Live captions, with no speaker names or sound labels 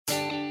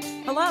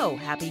Hello,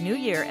 Happy New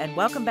Year, and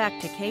welcome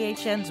back to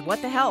KHN's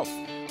What the Health.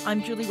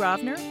 I'm Julie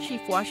Rovner, Chief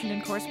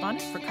Washington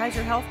Correspondent for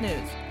Kaiser Health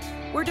News.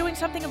 We're doing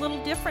something a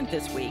little different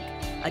this week,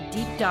 a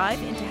deep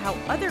dive into how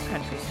other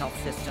countries' health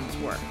systems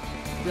work.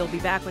 We'll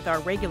be back with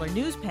our regular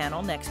news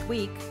panel next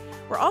week.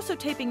 We're also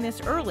taping this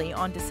early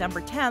on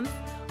December 10th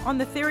on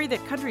the theory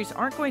that countries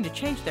aren't going to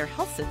change their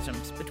health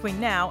systems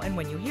between now and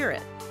when you hear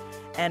it.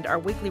 And our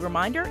weekly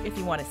reminder, if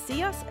you want to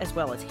see us as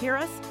well as hear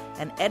us,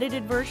 an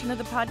edited version of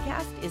the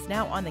podcast is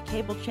now on the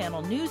cable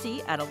channel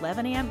Newsy at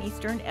 11 a.m.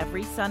 Eastern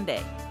every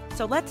Sunday.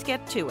 So let's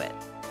get to it.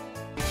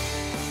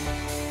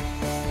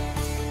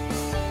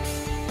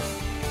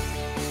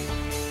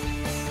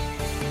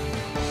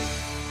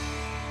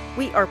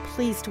 We are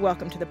pleased to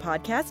welcome to the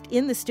podcast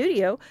in the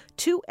studio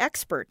two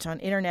experts on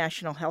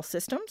international health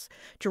systems.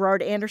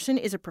 Gerard Anderson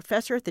is a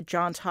professor at the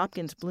Johns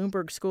Hopkins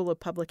Bloomberg School of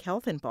Public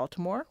Health in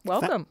Baltimore.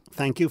 Welcome.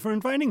 Thank you for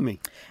inviting me.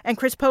 And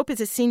Chris Pope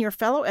is a senior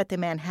fellow at the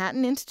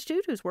Manhattan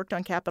Institute who's worked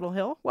on Capitol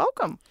Hill.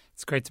 Welcome.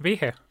 It's great to be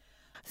here.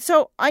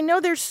 So I know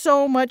there's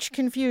so much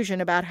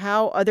confusion about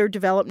how other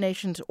developed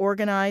nations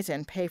organize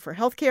and pay for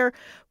healthcare.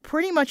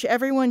 Pretty much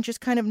everyone just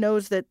kind of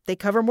knows that they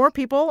cover more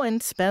people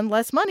and spend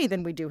less money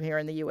than we do here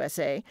in the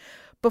USA.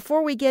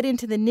 Before we get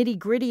into the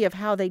nitty-gritty of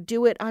how they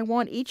do it, I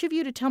want each of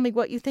you to tell me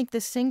what you think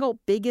the single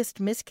biggest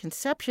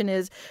misconception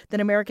is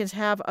that Americans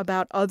have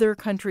about other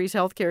countries'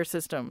 healthcare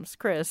systems.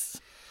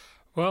 Chris?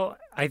 Well,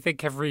 I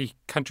think every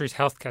country's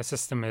healthcare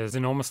system is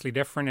enormously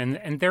different,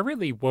 and they're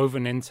really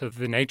woven into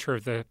the nature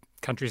of the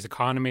country's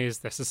economies,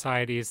 their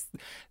societies,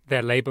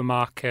 their labor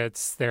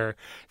markets, the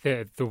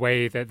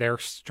way that they're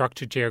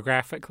structured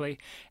geographically.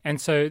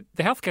 And so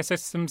the healthcare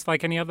system's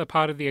like any other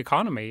part of the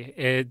economy.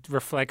 It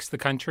reflects the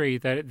country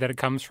that it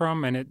comes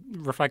from, and it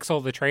reflects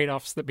all the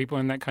trade-offs that people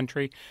in that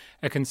country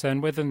are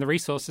concerned with and the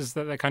resources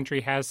that the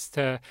country has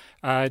to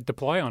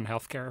deploy on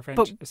healthcare.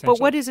 But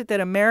what is it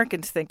that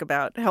Americans think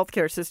about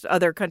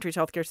other countries'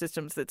 healthcare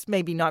systems that's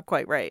maybe not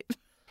quite right?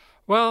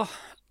 Well,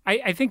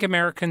 I think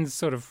Americans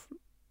sort of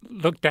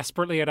look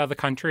desperately at other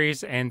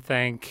countries and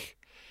think,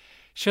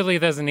 surely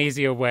there's an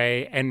easier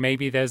way, and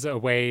maybe there's a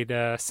way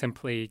to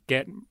simply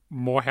get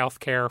more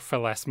healthcare for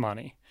less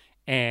money.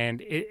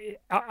 And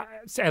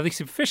at least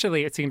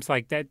officially, it seems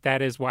like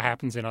that is what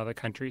happens in other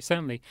countries.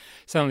 Certainly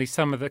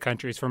some of the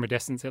countries from a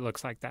distance, it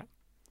looks like that.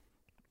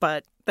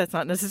 But that's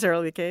not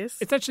necessarily the case.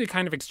 It's actually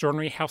kind of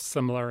extraordinary how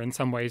similar in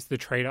some ways the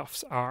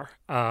trade-offs are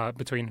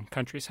between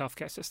countries'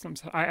 healthcare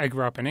systems. I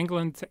grew up in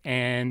England,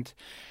 and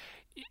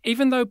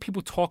even though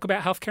people talk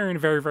about healthcare in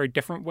very, very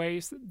different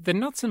ways, the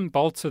nuts and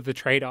bolts of the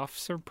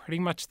trade-offs are pretty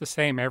much the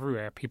same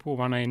everywhere. People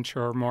want to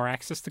ensure more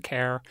access to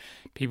care.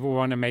 People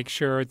want to make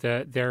sure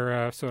that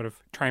they're sort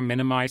of try and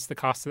minimize the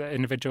costs that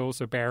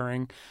individuals are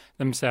bearing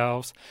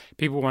themselves.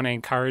 People want to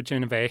encourage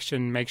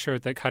innovation, make sure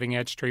that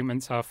cutting-edge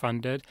treatments are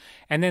funded.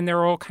 And then there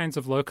are all kinds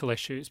of local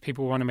issues.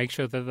 People want to make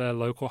sure that the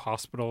local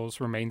hospitals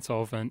remain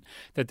solvent,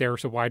 that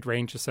there's a wide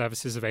range of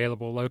services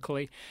available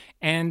locally.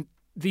 And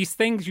these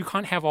things, you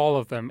can't have all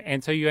of them,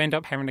 and so you end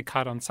up having to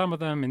cut on some of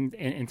them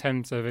in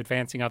terms of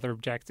advancing other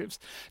objectives.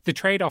 The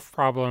trade-off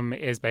problem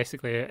is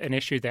basically an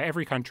issue that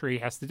every country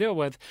has to deal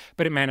with,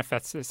 but it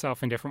manifests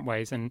itself in different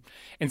ways. And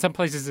in some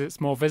places, it's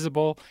more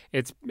visible.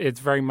 It's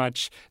very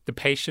much the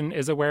patient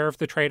is aware of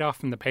the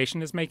trade-off, and the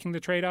patient is making the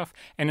trade-off.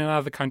 And in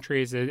other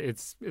countries,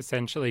 it's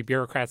essentially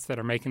bureaucrats that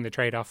are making the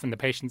trade-off, and the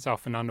patient's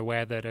often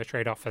unaware that a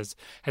trade-off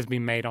has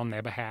been made on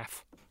their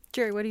behalf.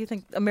 Jerry, what do you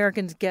think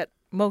Americans get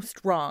most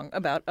wrong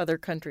about other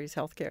countries'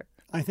 healthcare?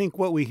 I think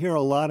what we hear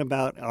a lot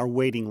about are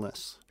waiting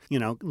lists.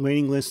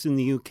 Waiting lists in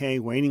the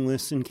UK, waiting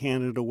lists in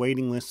Canada,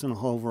 waiting lists in a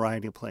whole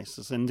variety of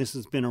places. And this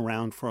has been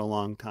around for a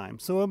long time.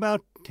 So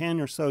about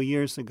 10 or so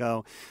years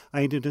ago,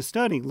 I did a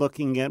study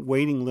looking at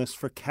waiting lists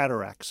for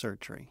cataract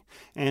surgery.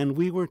 And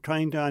we were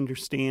trying to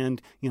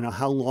understand,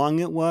 how long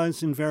it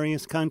was in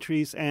various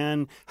countries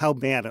and how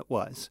bad it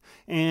was.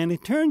 And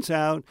it turns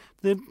out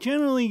that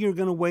generally you're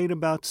going to wait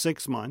about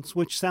 6 months,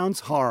 which sounds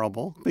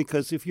horrible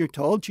because if you're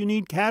told you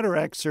need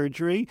cataract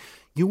surgery,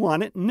 you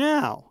want it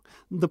now.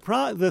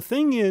 The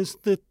thing is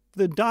that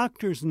the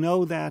doctors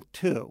know that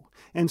too.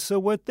 And so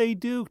what they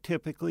do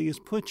typically is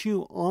put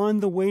you on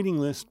the waiting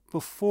list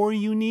before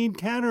you need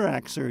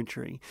cataract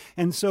surgery.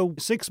 And so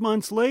 6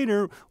 months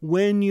later,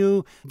 when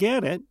you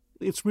get it,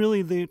 it's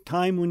really the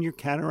time when your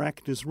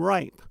cataract is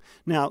ripe.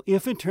 Now,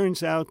 if it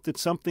turns out that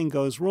something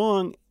goes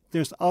wrong,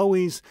 there's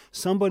always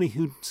somebody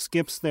who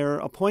skips their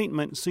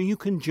appointment, so you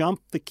can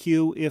jump the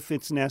queue if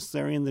it's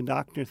necessary and the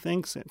doctor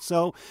thinks it.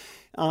 So,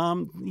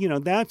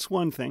 that's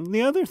one thing.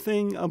 The other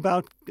thing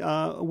about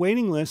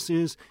waiting lists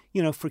is,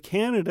 for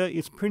Canada,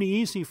 it's pretty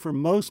easy for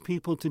most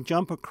people to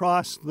jump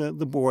across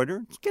the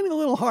border. It's getting a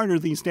little harder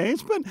these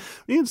days, but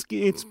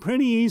it's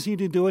pretty easy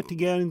to do it to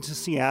get into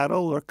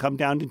Seattle or come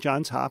down to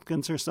Johns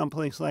Hopkins or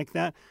someplace like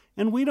that.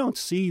 And we don't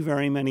see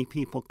very many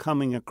people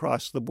coming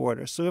across the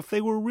border. So if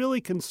they were really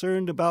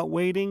concerned about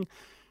waiting,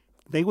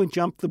 they would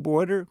jump the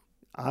border.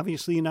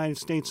 Obviously, the United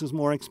States is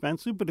more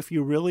expensive, but if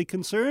you're really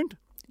concerned,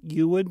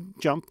 you would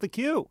jump the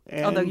queue.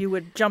 And although you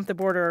would jump the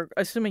border,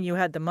 assuming you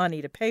had the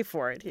money to pay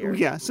for it here.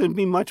 Yes, it would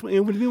be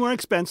more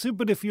expensive,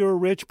 but if you're a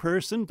rich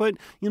person. But,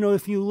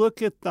 if you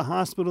look at the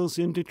hospitals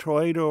in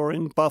Detroit or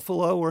in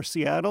Buffalo or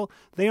Seattle,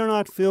 they are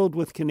not filled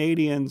with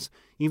Canadians,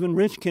 even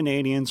rich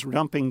Canadians,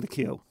 jumping the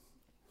queue.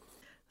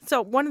 So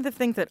one of the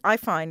things that I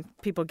find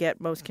people get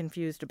most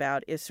confused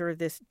about is sort of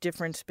this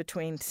difference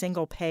between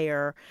single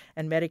payer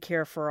and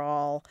Medicare for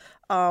all.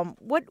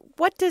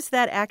 What does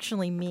that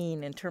actually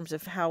mean in terms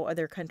of how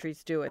other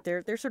countries do it?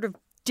 They're sort of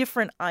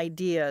different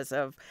ideas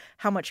of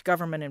how much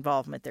government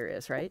involvement there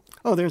is, right?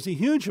 Oh, there's a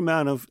huge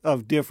amount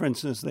of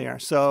differences there.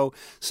 So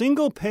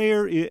single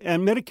payer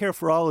and Medicare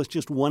for all is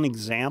just one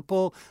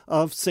example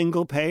of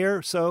single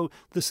payer. So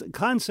the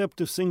concept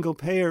of single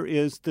payer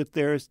is that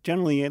there's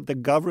generally the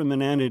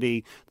government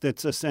entity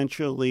that's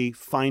essentially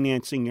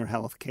financing your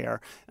health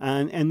care.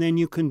 And then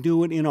you can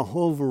do it in a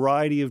whole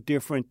variety of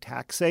different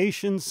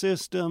taxation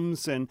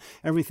systems and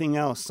everything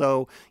else.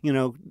 So,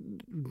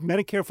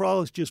 Medicare for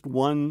all is just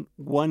one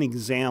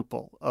example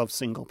of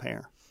single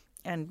payer.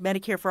 And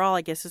Medicare for all,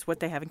 I guess, is what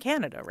they have in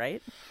Canada,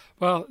 right?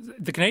 Well,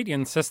 the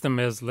Canadian system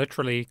is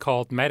literally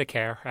called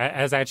Medicare,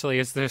 as actually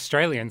is the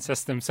Australian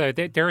system. So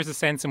there is a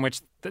sense in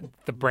which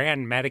the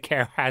brand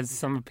Medicare has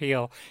some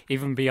appeal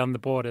even beyond the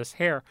borders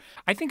here.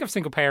 I think of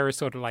single payer as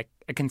sort of like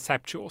a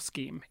conceptual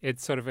scheme.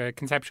 It's sort of a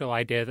conceptual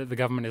idea that the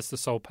government is the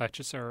sole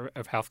purchaser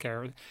of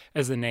healthcare,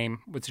 as the name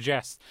would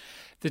suggest.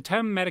 The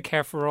term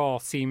Medicare for all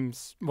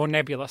seems more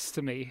nebulous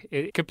to me.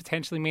 It could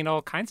potentially mean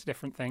all kinds of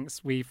different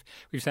things. We've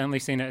certainly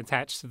seen it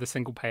attached to the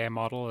single payer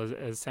model,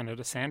 as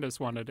Senator Sanders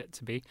wanted it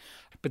to be.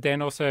 But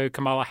then also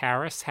Kamala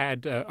Harris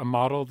had a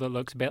model that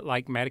looks a bit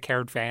like Medicare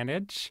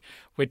Advantage,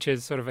 which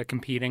is sort of a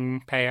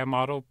competing payer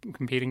model,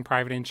 competing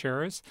private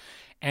insurers.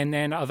 And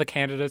then other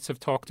candidates have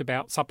talked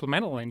about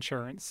supplemental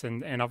insurance.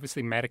 And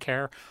obviously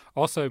Medicare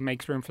also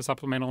makes room for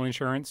supplemental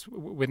insurance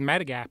with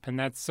Medigap. And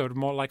that's sort of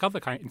more like other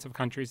kinds of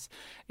countries'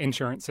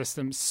 insurance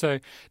systems. So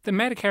the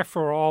Medicare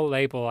for all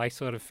label, I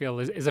sort of feel,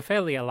 is a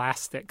fairly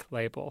elastic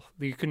label.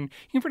 You can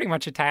pretty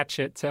much attach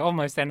it to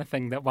almost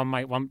anything that one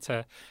might want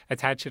to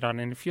attach it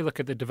on. And if you look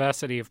at the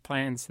diversity of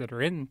plans that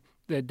are in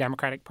the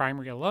Democratic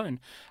primary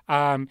alone,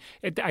 I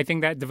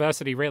think that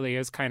diversity really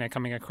is kind of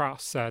coming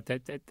across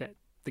that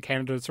the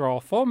candidates are all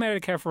for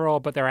Medicare for all,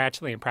 but they're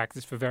actually in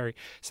practice for very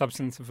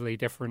substantively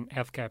different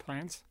healthcare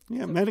plans.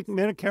 Yeah,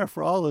 Medicare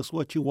for all is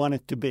what you want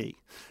it to be.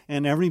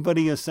 And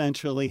everybody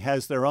essentially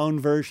has their own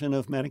version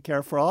of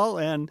Medicare for all.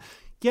 And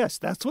yes,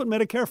 that's what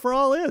Medicare for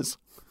all is.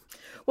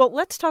 Well,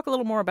 let's talk a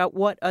little more about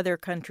what other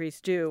countries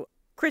do.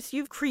 Chris,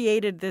 you've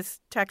created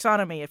this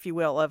taxonomy, if you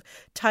will, of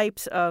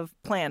types of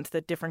plans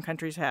that different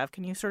countries have.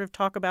 Can you sort of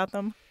talk about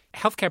them?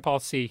 Healthcare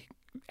policy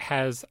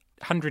has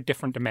 100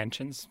 different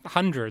dimensions,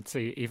 hundreds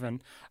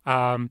even.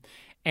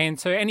 And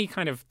so any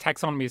kind of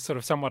taxonomy is sort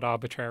of somewhat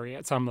arbitrary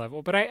at some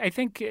level. But I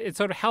think it's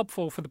sort of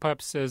helpful for the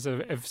purposes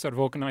of sort of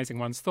organizing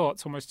one's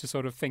thoughts, almost to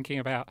sort of thinking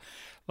about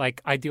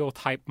like ideal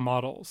type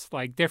models,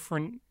 like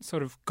different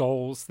sort of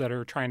goals that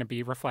are trying to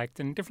be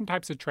reflected and different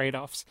types of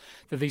trade-offs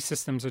that these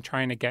systems are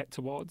trying to get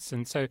towards.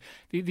 And so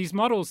these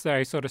models that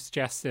I sort of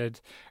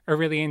suggested are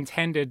really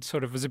intended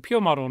sort of as a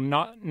pure model,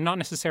 not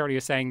necessarily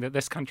as saying that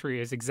this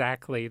country is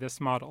exactly this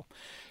model.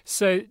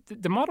 So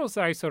the models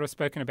that I sort of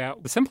spoken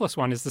about, the simplest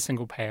one is the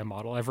single payer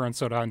model. Everyone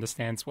sort of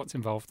understands what's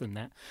involved in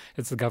that.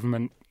 It's the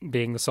government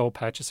being the sole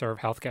purchaser of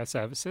healthcare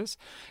services,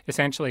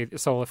 essentially the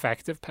sole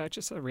effective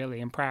purchaser,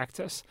 really, in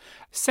practice.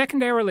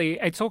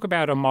 Secondarily, I talk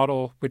about a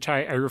model which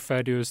I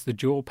refer to as the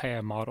dual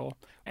payer model.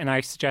 And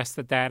I suggest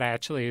that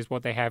actually is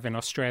what they have in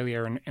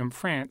Australia and in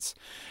France.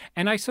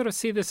 And I sort of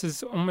see this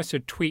as almost a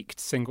tweaked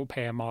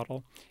single-payer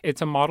model.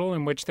 It's a model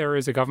in which there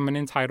is a government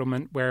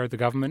entitlement where the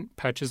government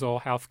purchases all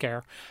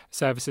healthcare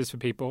services for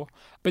people,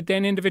 but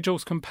then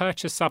individuals can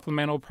purchase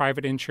supplemental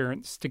private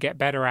insurance to get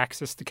better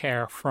access to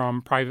care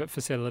from private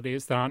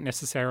facilities that aren't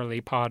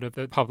necessarily part of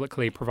the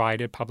publicly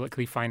provided,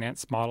 publicly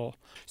financed model.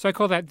 So I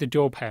call that the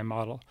dual-payer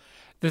model.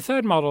 The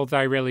third model that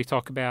I really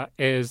talk about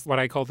is what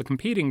I call the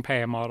competing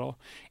payer model.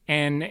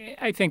 And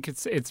I think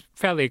it's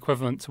fairly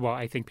equivalent to what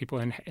I think people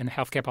in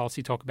healthcare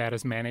policy talk about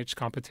as managed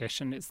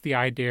competition. It's the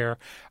idea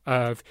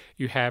of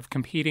you have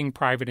competing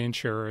private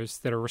insurers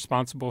that are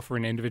responsible for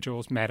an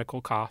individual's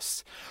medical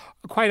costs,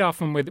 quite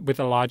often with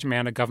a large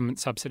amount of government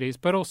subsidies,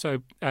 but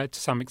also to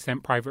some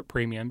extent private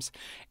premiums.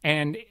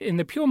 And in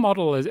the pure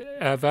model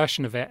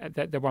version of it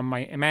that one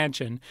might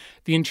imagine,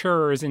 the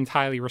insurer is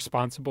entirely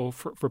responsible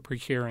for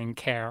procuring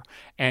care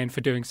and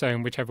for doing so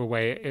in whichever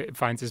way it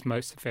finds is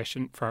most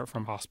efficient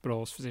from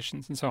hospitals,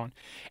 physicians, and so on.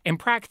 In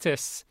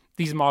practice,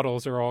 these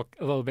models are all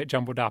a little bit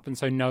jumbled up, and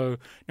so no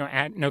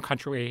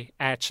country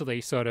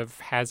actually sort of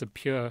has a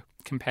pure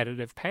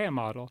competitive payer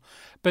model.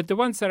 But the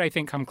ones that I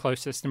think come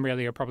closest and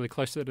really are probably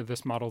closer to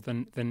this model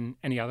than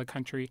any other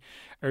country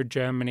are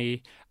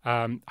Germany,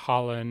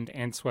 Holland,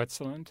 and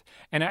Switzerland.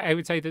 And I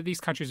would say that these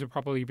countries have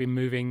probably been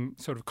moving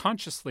sort of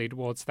consciously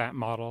towards that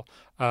model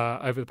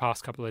over the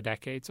past couple of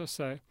decades or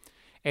so.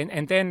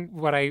 And then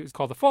what I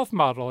call the fourth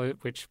model,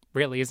 which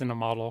really isn't a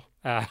model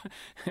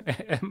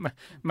in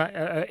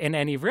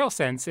any real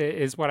sense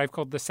is what I've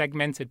called the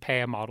segmented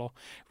payer model,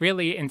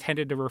 really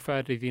intended to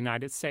refer to the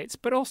United States,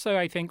 but also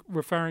I think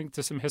referring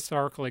to some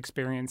historical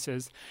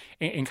experiences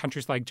in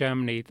countries like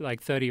Germany,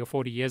 like 30 or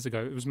 40 years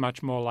ago. It was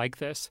much more like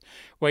this,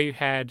 where you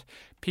had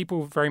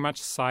people very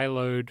much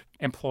siloed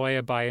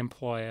employer by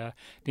employer.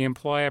 The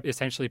employer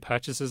essentially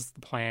purchases the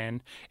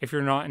plan. If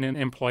you're not in an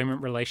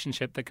employment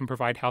relationship that can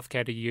provide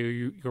healthcare to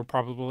you, you're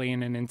probably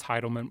in an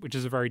entitlement, which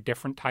is a very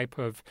different type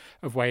of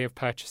way of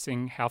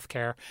purchasing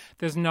healthcare.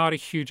 There's not a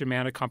huge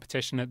amount of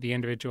competition at the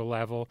individual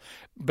level,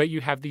 but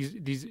you have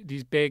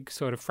these big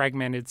sort of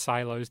fragmented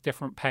silos,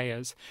 different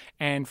payers.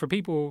 And for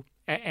people,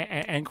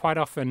 and quite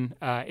often,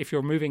 if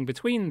you're moving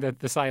between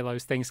the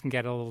silos, things can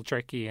get a little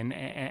tricky,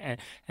 and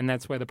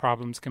that's where the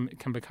problems can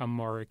become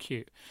more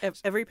acute.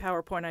 Every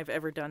PowerPoint I've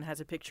ever done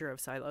has a picture of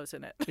silos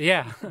in it.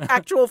 Yeah.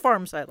 Actual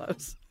farm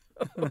silos.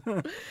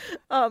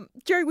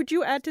 Jerry, would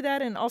you add to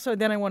that? And also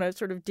then I want to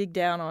sort of dig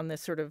down on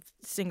this sort of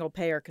single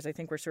payer, because I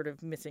think we're sort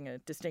of missing a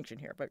distinction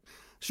here. But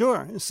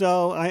Sure.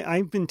 So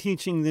I've been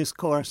teaching this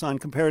course on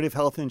comparative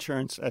health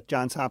insurance at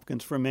Johns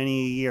Hopkins for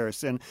many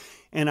years, and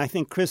I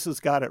think Chris has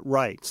got it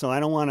right. So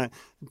I don't want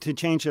to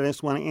change it. I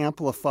just want to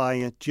amplify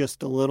it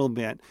just a little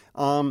bit.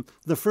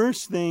 The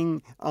first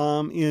thing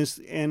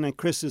is, and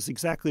Chris is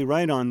exactly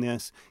right on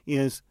this,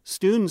 is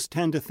students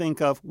tend to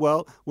think of,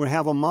 well, we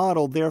have a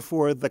model,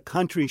 therefore the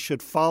country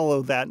should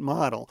follow that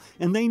model.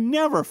 And they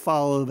never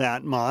follow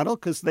that model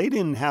because they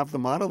didn't have the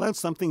model. That's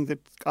something that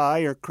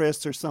I or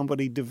Chris or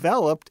somebody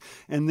developed,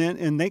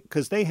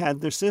 because they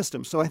had their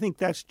system. So I think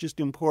that's just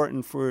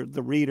important for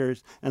the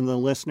readers and the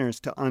listeners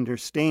to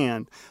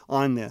understand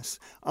on this.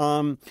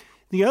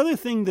 The other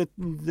thing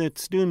that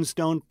students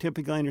don't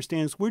typically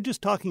understand is we're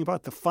just talking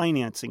about the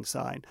financing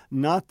side,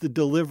 not the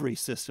delivery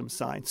system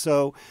side.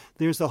 So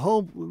there's a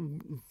whole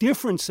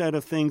different set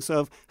of things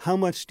of how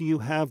much do you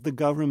have the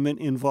government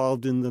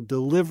involved in the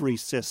delivery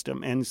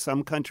system. And in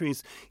some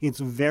countries,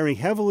 it's very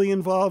heavily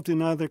involved. In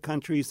other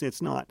countries,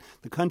 it's not.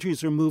 The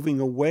countries are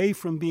moving away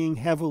from being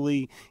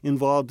heavily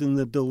involved in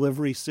the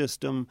delivery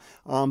system,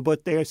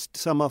 but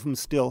some of them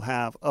still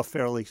have a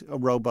fairly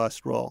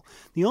robust role.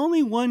 The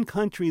only one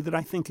country that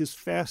I think is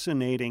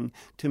fascinating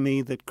to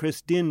me that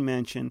Chris didn't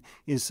mention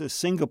is a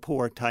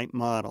Singapore-type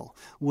model,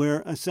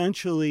 where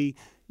essentially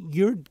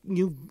you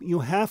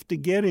have to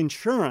get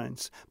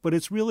insurance, but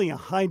it's really a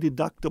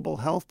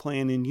high-deductible health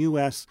plan in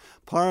U.S.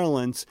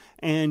 parlance,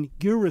 and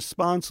you're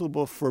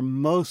responsible for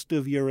most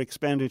of your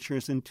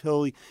expenditures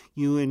until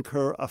you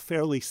incur a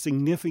fairly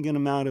significant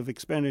amount of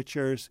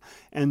expenditures,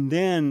 and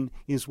then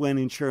is when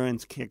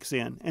insurance kicks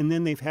in. And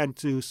then they've had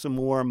to do some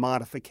more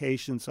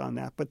modifications on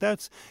that. But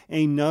that's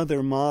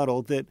another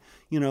model that,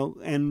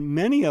 and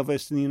many of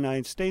us in the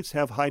United States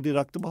have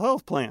high-deductible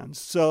health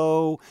plans.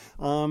 So,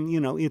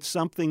 it's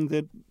something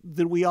that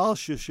we all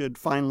should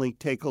finally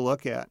take a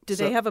look at. Do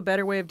they have a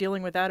better way of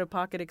dealing with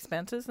out-of-pocket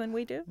expenses than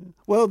we do?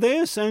 Well, they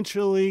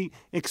essentially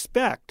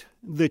expect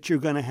that you're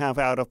going to have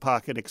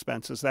out-of-pocket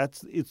expenses.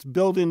 It's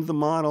built into the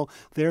model,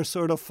 their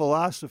sort of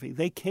philosophy.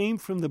 They came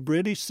from the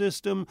British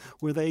system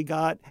where they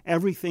got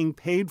everything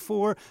paid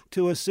for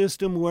to a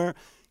system where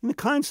the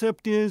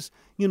concept is,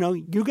 you're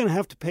going to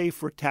have to pay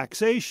for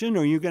taxation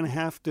or you're going to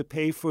have to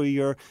pay for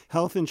your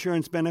health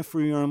insurance benefit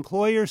for your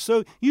employer,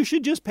 so you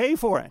should just pay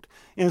for it.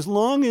 As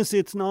long as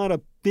it's not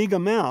a big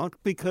amount,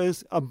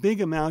 because a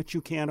big amount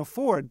you can't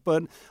afford,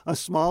 but a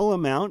small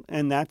amount,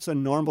 and that's a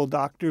normal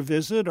doctor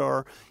visit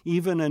or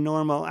even a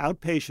normal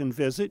outpatient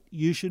visit,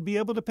 you should be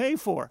able to pay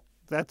for.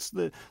 That's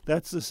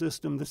the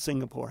system that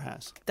Singapore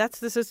has. That's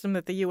the system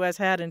that the U.S.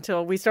 had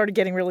until we started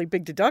getting really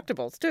big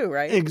deductibles too,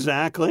 right?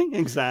 Exactly.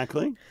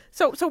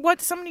 So I want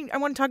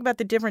to talk about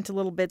the difference a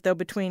little bit though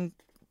between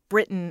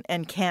Britain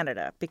and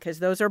Canada, because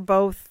those are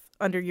both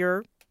under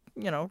your,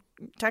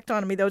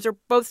 taxonomy. Those are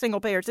both single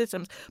payer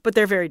systems, but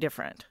they're very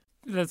different.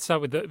 Let's start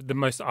with the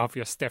most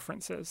obvious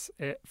differences.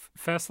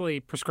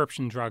 Firstly,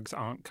 prescription drugs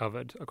aren't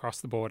covered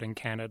across the board in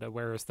Canada,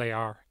 whereas they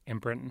are in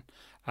Britain.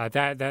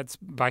 That's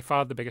by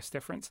far the biggest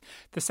difference.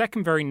 The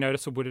second very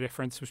noticeable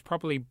difference was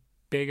probably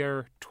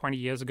bigger 20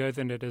 years ago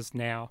than it is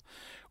now,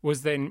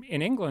 was that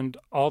in England,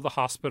 all the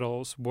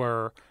hospitals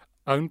were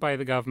owned by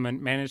the government,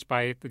 managed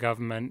by the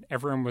government.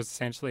 Everyone was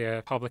essentially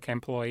a public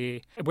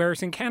employee.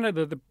 Whereas in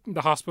Canada,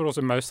 the hospitals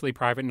are mostly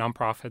private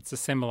nonprofits, a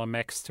similar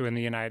mix to in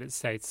the United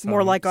States.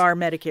 More like our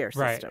Medicare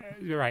system.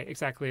 Right,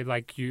 exactly.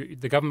 Like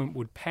the government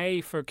would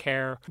pay for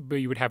care, but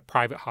you would have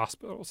private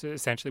hospitals,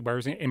 essentially,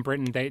 whereas in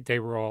Britain, they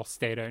were all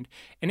state-owned.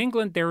 In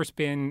England, there's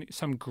been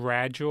some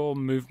gradual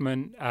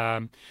movement.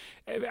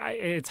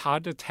 It's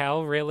hard to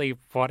tell, really,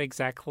 what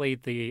exactly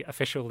the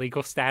official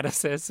legal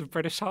status is of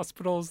British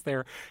hospitals.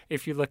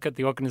 If you look at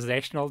the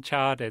organizational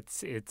chart,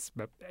 it's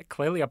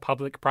clearly a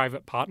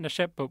public-private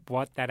partnership, but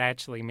what that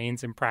actually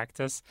means in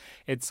practice,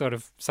 it's sort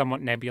of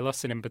somewhat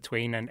nebulous and in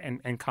between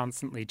and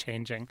constantly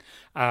changing.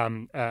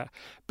 But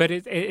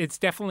it's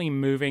definitely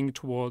moving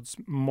towards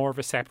more of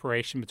a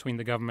separation between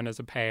the government as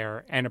a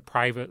payer and a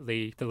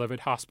privately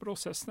delivered hospital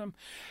system.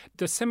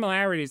 The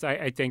similarities,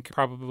 I think,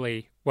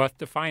 probably worth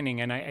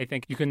defining, and I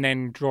think you can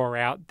then draw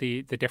out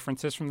the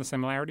differences from the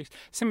similarities.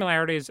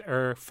 Similarities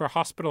are for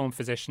hospital and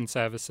physician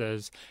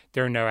services,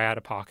 there are no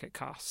out-of-pocket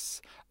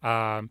costs.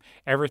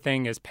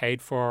 Everything is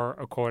paid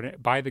for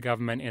by the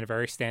government in a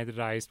very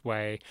standardized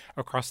way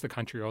across the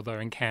country, although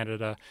in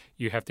Canada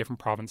you have different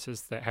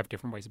provinces that have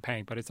different ways of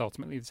paying, but it's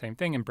ultimately the same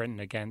thing. In Britain,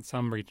 again,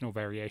 some regional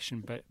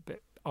variation, but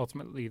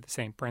ultimately the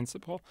same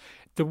principle.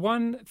 The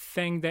one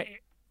thing that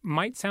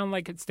might sound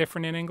like it's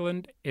different in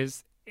England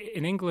is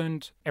in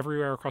England,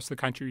 everywhere across the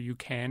country, you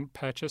can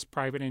purchase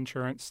private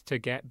insurance to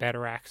get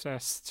better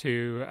access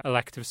to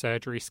elective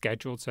surgery,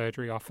 scheduled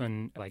surgery,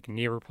 often like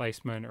knee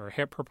replacement or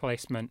hip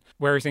replacement.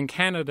 Whereas in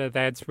Canada,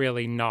 that's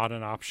really not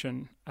an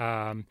option.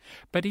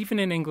 But even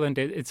in England,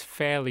 it's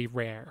fairly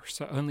rare.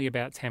 So only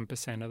about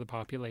 10% of the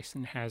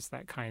population has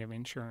that kind of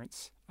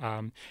insurance.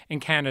 In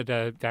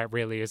Canada, that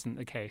really isn't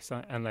the case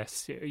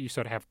unless you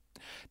sort of have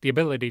the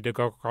ability to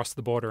go across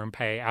the border and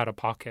pay out of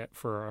pocket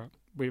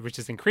which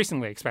is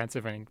increasingly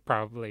expensive and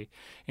probably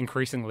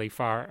increasingly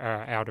far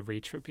out of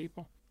reach for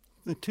people.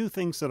 The two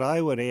things that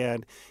I would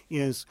add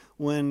is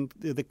when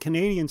the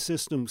Canadian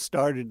system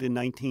started in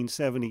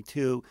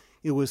 1972,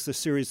 it was a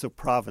series of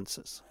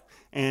provinces.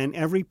 And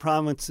every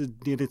province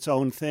did its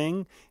own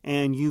thing,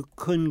 and you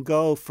couldn't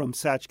go from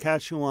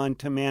Saskatchewan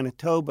to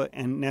Manitoba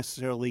and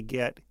necessarily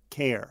get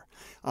care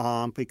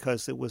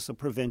because it was a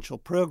provincial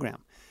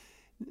program.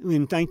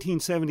 In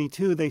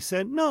 1972, they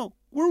said, no,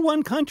 we're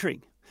one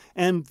country.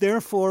 And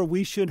therefore,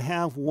 we should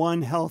have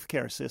one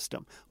healthcare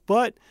system.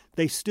 But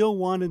they still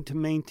wanted to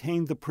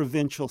maintain the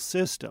provincial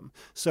system.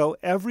 So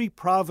every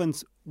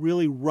province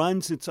really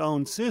runs its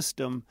own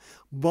system,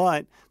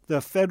 but the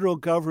federal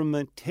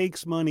government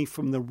takes money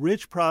from the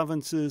rich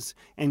provinces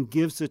and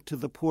gives it to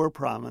the poor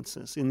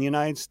provinces. In the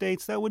United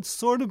States, that would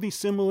sort of be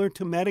similar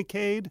to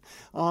Medicaid,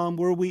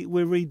 where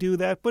we do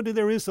that, but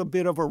there is a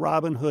bit of a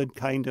Robin Hood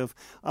kind of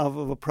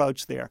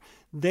approach there.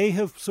 They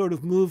have sort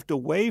of moved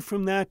away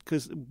from that,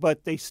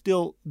 but they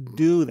still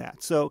do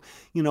that. So,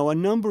 a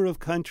number of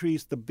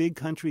countries, the big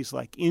countries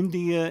like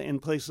India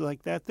and places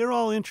like that, they're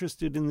all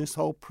interested in this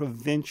whole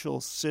provincial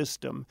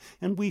system,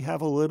 and we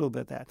have a little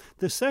bit of that.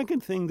 The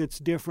second thing that's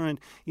different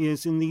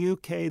is in the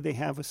UK, they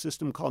have a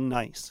system called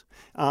NICE,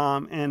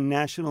 and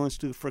National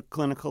Institute for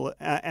Clinical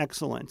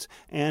Excellence.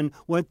 And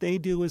what they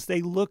do is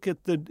they look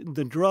at the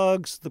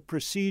drugs, the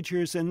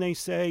procedures, and they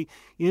say,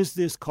 is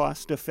this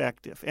cost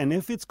effective? And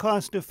if it's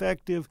cost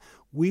effective,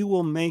 we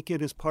will make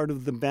it as part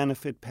of the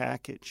benefit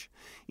package.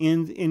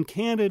 In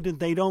Canada,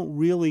 they don't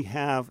really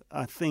have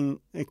a thing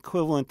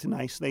equivalent to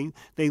NICE.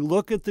 They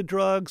look at the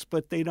drugs,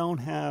 but they don't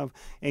have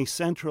a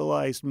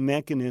centralized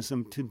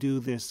mechanism to do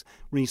this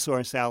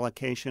resource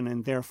allocation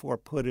and therefore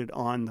put it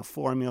on the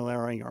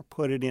formulary or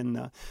put it in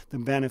the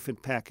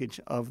benefit package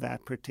of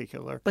that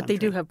particular country. But they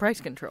do have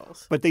price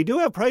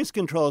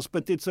controls.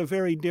 But it's a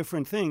very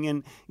different thing.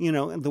 And,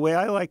 the way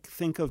I like to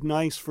think of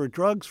NICE for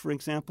drugs, for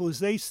example, is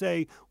they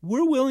say,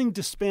 we're willing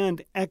to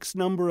spend X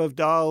number of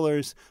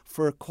dollars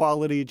for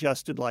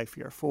quality-adjusted life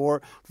year,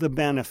 for the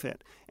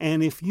benefit.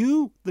 And if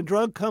you, the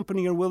drug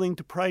company, are willing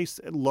to price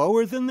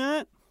lower than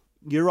that,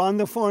 you're on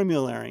the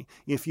formulary.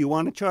 If you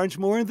want to charge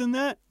more than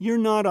that, you're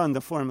not on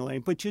the formulary.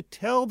 But you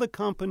tell the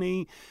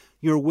company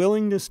your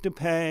willingness to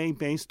pay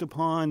based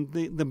upon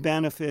the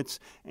benefits.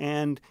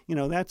 And,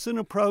 that's an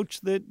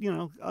approach that,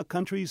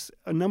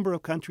 a number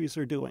of countries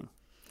are doing.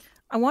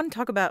 I want to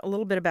talk a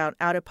little bit about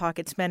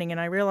out-of-pocket spending,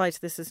 and I realize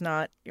this is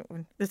the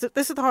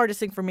hardest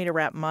thing for me to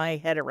wrap my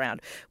head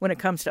around when it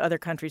comes to other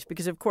countries,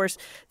 because, of course,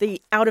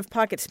 the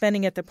out-of-pocket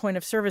spending at the point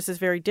of service is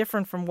very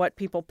different from what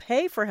people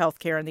pay for health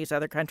care in these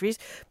other countries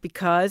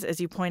because, as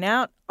you point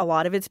out, a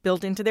lot of it's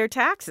built into their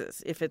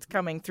taxes if it's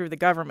coming through the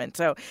government.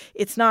 So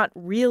it's not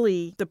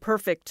really the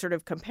perfect sort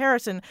of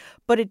comparison,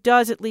 but it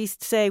does at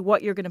least say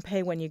what you're going to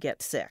pay when you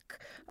get sick.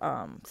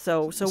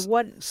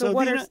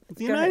 The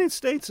United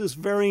States is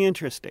very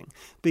interesting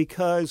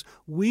because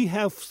we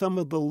have some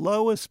of the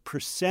lowest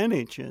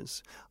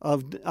percentages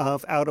of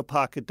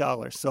out-of-pocket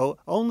dollars. So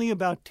only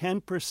about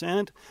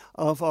 10%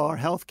 of our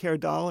healthcare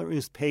dollar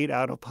is paid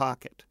out of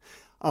pocket.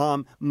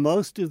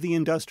 Most of the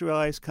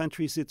industrialized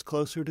countries, it's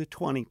closer to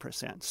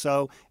 20%.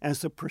 So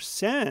as a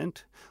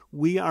percent,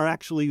 we are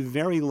actually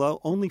very low.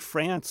 Only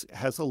France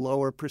has a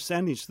lower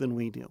percentage than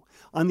we do.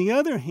 On the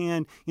other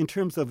hand, in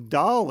terms of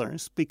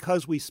dollars,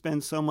 because we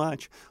spend so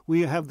much,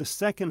 we have the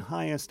second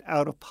highest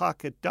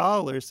out-of-pocket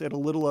dollars at a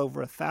little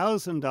over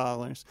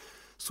 $1,000.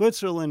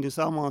 Switzerland is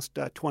almost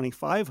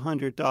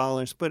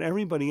 $2,500, but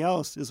everybody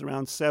else is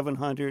around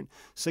 $700,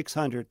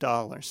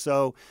 $600.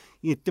 So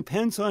it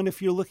depends on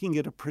if you're looking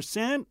at a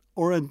percent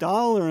or a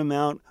dollar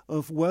amount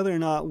of whether or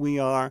not we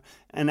are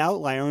an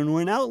outlier. And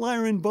we're an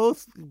outlier in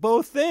both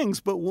things,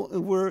 but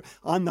we're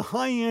on the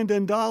high end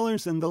in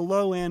dollars and the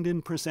low end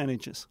in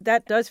percentages.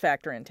 That does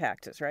factor in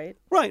taxes, right?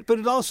 Right, but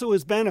it also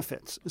is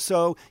benefits.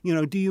 So,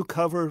 do you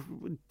cover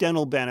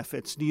dental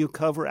benefits? Do you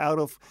cover out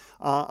of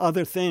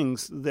other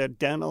things, that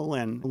dental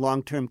and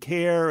long-term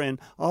care and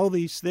all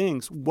these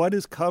things? What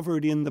is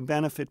covered in the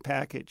benefit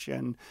package?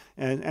 And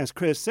as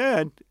Chris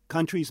said,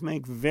 countries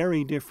make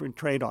very different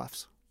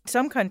trade-offs.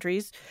 Some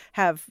countries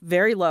have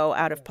very low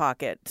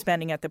out-of-pocket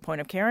spending at the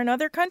point of care, and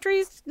other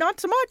countries, not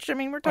so much. I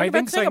mean, we're talking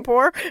about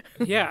Singapore.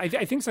 I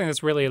think something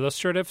that's really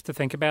illustrative to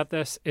think about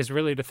this is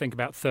really to think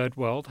about third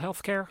world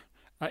healthcare.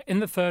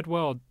 In the third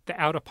world, the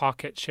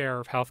out-of-pocket share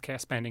of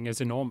healthcare spending is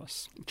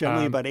enormous.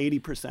 Generally about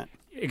 80%.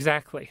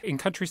 Exactly. In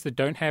countries that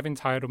don't have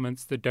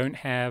entitlements, that don't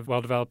have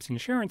well-developed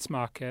insurance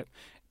market,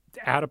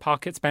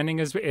 out-of-pocket spending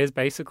is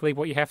basically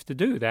what you have to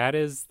do. That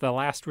is the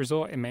last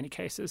resort in many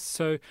cases.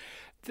 So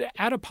the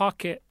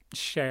out-of-pocket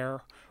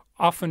share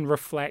often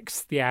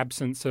reflects the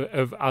absence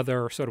of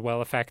other sort of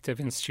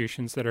well-effective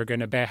institutions that are going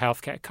to bear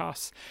healthcare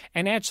costs.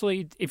 And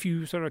actually, if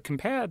you sort of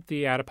compare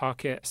the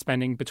out-of-pocket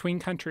spending between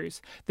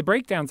countries, the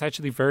breakdown's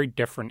actually very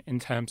different in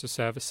terms of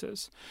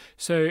services.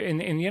 So in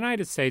the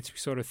United States, we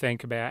sort of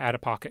think about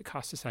out-of-pocket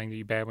costs as something that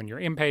you bear when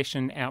you're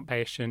inpatient,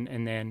 outpatient,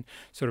 and then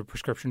sort of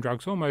prescription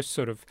drugs, almost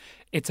sort of,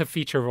 it's a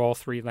feature of all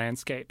three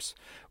landscapes.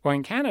 Well,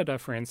 in Canada,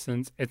 for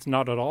instance, it's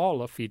not at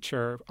all a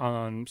feature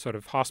on sort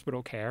of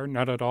hospital care,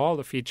 not at all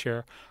a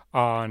feature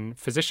on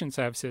physician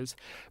services,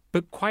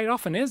 but quite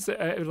often is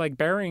like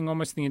bearing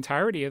almost the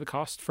entirety of the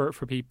cost for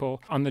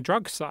people on the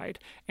drug side.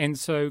 And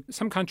so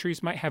some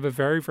countries might have a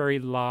very, very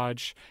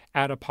large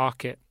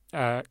out-of-pocket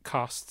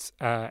costs,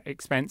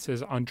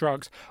 expenses on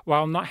drugs,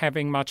 while not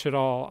having much at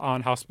all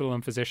on hospital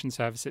and physician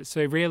services.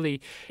 So really,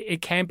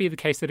 it can be the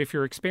case that if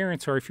you're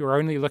experienced or if you're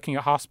only looking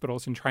at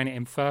hospitals and trying to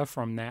infer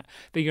from that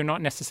you're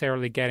not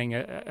necessarily getting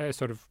a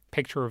sort of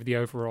picture of the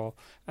overall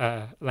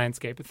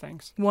landscape of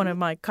things. One of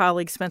my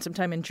colleagues spent some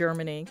time in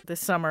Germany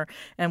this summer,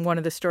 and one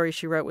of the stories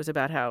she wrote was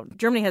about how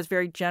Germany has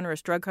very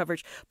generous drug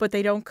coverage, but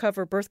they don't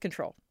cover birth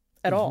control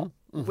at all.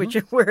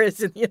 Whereas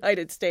in the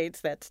United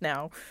States, that's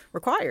now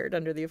required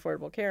under the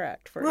Affordable Care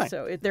Act. Right.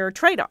 So there are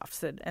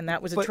trade-offs, and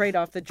that was a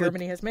trade-off that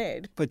Germany has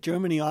made. But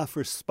Germany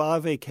offers spa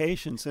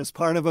vacations as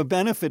part of a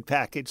benefit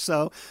package.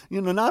 So,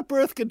 not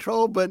birth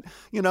control, but,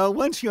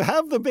 once you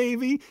have the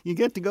baby, you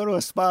get to go to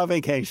a spa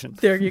vacation.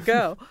 There you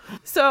go.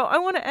 So I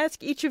want to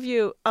ask each of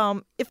you,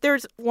 if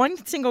there's one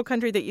single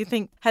country that you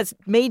think has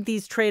made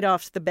these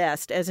trade-offs the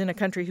best, as in a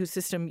country whose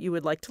system you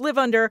would like to live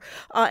under,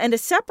 and a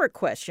separate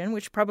question,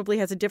 which probably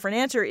has a different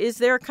answer,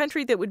 is there a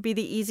country that would be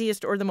the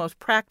easiest or the most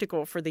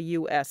practical for the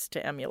U.S.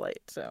 to emulate?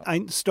 So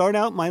I start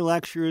out my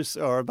lectures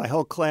or my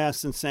whole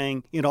class in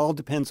saying it all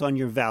depends on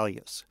your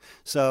values.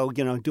 So,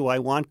 do I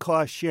want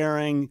cost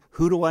sharing?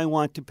 Who do I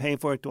want to pay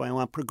for it? Do I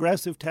want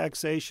progressive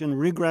taxation,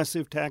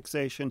 regressive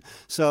taxation?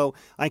 So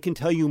I can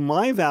tell you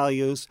my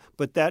values,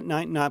 but that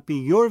might not be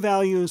your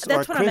values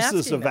or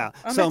Chris's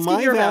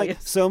values.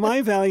 So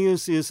my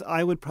values is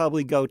I would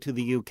probably go to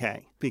the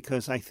UK,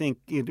 because I think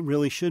it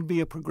really should be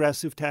a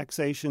progressive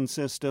taxation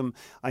system.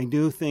 I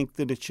do think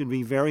that it should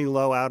be very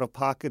low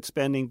out-of-pocket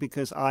spending,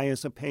 because I,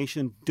 as a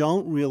patient,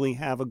 don't really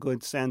have a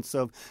good sense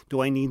of,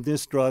 do I need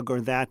this drug or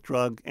that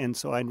drug? And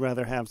so I'd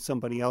rather have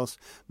somebody else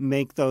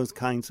make those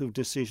kinds of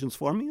decisions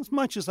for me, as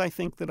much as I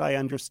think that I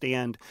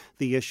understand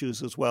the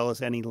issues as well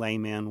as any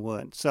layman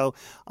would. So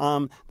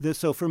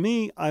so for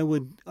me, I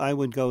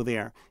would go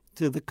there.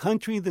 To the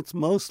country that's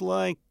most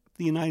like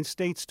the United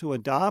States to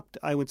adopt,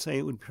 I would say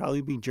it would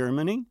probably be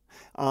Germany,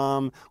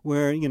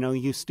 where,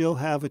 you still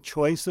have a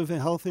choice of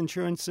health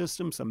insurance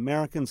systems.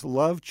 Americans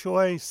love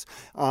choice.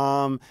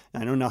 I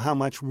don't know how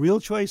much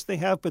real choice they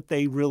have, but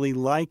they really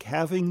like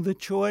having the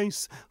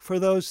choice for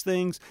those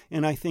things.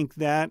 And I think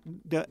that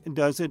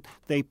does it.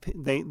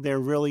 They're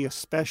really a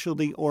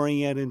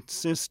specialty-oriented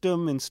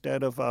system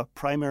instead of a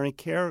primary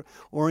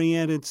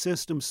care-oriented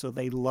system. So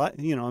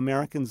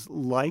Americans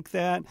like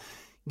that.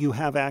 You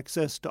have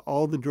access to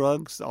all the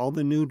drugs, all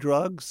the new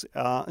drugs,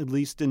 at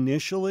least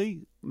initially.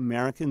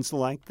 Americans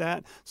like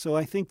that. So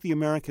I think the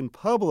American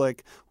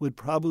public would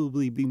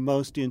probably be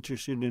most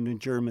interested in a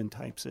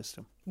German-type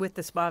system. With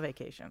the spa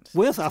vacations.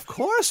 Of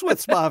course,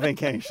 with spa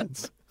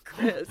vacations.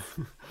 Chris.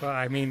 Well,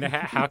 I mean,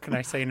 how can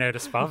I say no to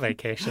spa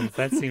vacations?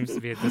 That seems to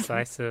be a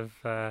decisive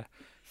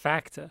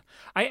factor.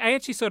 I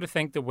actually sort of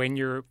think that when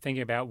you're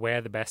thinking about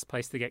where the best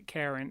place to get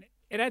care in,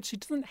 it actually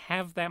doesn't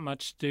have that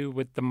much to do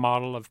with the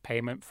model of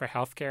payment for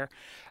healthcare.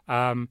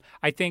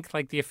 I think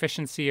like the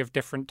efficiency of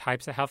different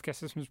types of healthcare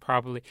systems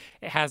probably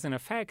it has an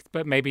effect,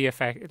 but maybe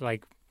affect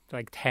like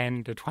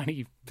 10 to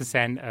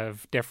 20%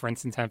 of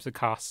difference in terms of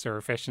costs or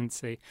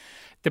efficiency.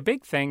 The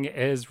big thing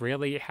is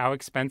really how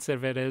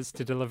expensive it is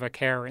to deliver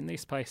care in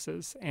these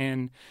places.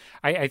 And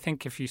I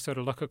think if you sort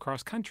of look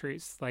across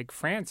countries, like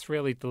France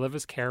really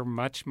delivers care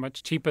much,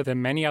 much cheaper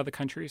than many other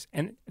countries.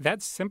 And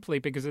that's simply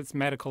because its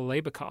medical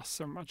labor costs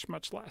are much,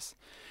 much less.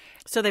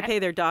 So they pay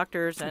their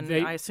doctors and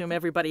I assume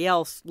everybody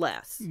else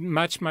less.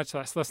 Much, much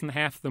less than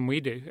half than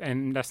we do,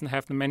 and less than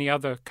half than many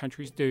other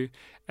countries do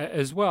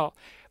as well.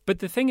 But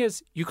the thing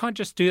is, you can't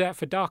just do that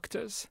for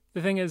doctors.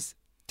 The thing is,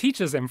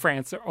 teachers in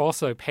France are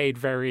also paid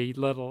very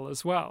little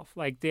as well.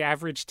 Like the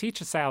average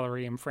teacher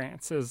salary in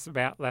France is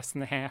about less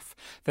than half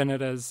than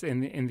it is in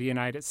the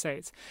United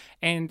States.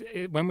 And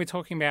when we're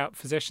talking about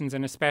physicians,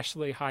 and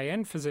especially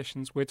high-end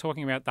physicians, we're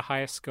talking about the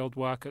highest skilled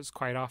workers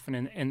quite often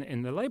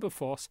in the labor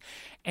force.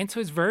 And so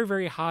it's very,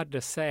 very hard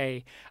to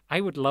say,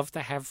 I would love to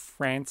have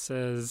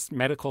France's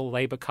medical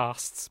labor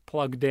costs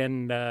plugged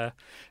in a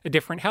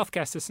different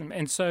healthcare system.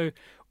 And so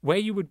where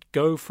you would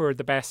go for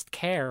the best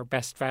care,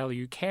 best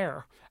value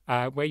care,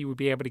 where you would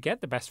be able to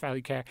get the best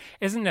value care,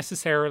 isn't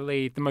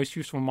necessarily the most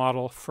useful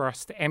model for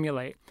us to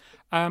emulate.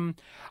 I'm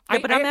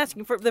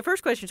asking for the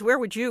first question is, where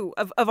would you,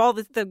 of all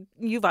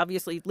you've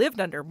obviously lived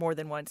under more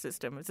than one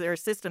system. Is there a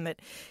system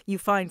that you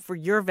find for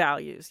your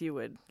values you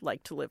would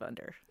like to live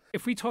under?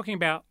 If we're talking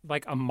about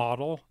like a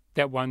model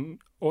that one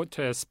ought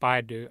to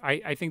aspire to,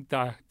 I think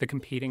the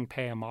competing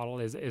payer model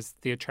is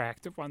the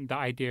attractive one. The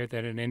idea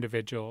that an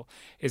individual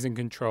is in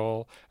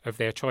control of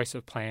their choice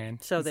of plan.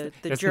 So the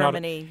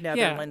Germany,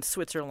 Netherlands,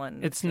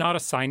 Switzerland. It's not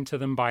assigned to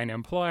them by an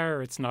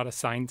employer. It's not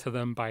assigned to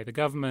them by the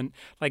government.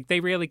 Like they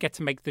really get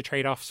to make the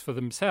trade-offs for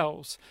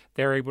themselves.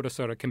 They're able to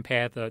sort of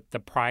compare the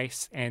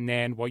price and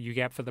then what you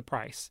get for the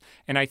price.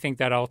 And I think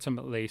that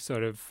ultimately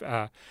sort of,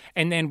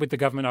 and then with the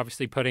government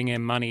obviously putting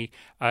in money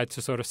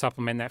to sort of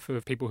supplement that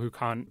for people who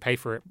can't pay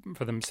for it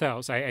for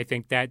themselves. I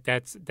think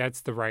that's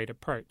the right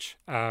approach,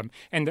 and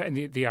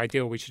the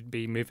ideal we should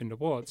be moving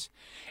towards.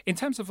 In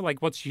terms of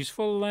like what's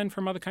useful to learn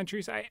from other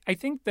countries, I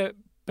think that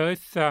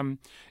both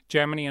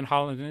Germany and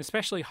Holland, and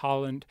especially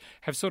Holland,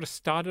 have sort of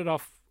started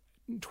off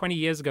 20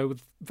 years ago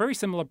with very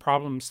similar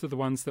problems to the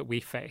ones that we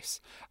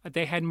face.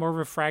 They had more of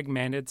a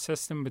fragmented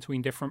system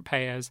between different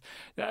payers,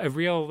 a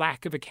real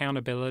lack of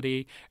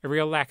accountability, a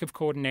real lack of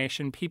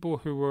coordination, people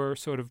who were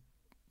sort of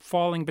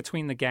falling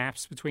between the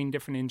gaps between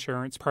different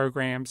insurance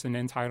programs and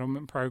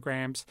entitlement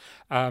programs,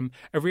 a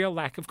real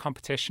lack of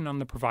competition on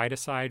the provider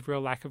side, real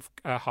lack of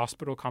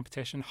hospital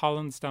competition.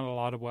 Holland's done a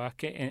lot of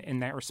work in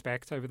that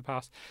respect over the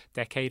past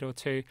decade or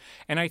two.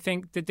 And I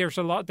think that there's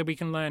a lot that we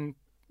can learn,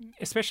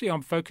 especially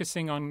on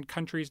focusing on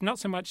countries, not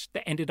so much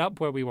that ended up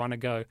where we want to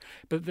go,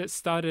 but that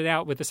started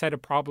out with a set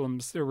of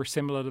problems that were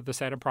similar to the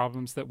set of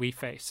problems that we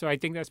face. So I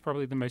think that's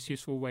probably the most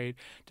useful way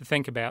to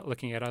think about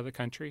looking at other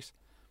countries.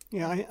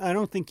 Yeah, I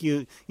don't think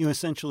you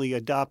essentially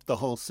adopt the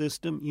whole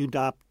system. You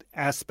adopt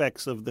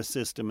aspects of the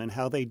system and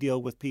how they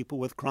deal with people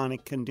with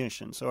chronic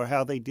conditions, or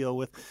how they deal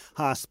with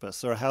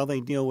hospice, or how they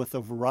deal with a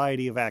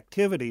variety of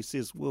activities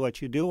is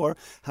what you do, or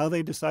how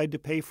they decide to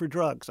pay for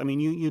drugs. I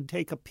mean, you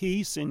take a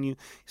piece and you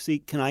see,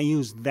 can I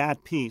use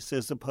that piece,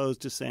 as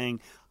opposed to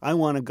saying, I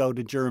want to go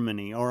to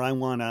Germany, or I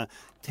want to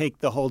take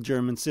the whole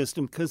German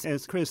system, because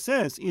as Chris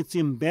says, it's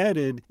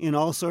embedded in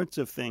all sorts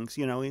of things,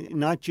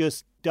 not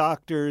just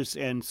doctors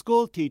and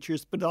school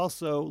teachers, but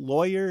also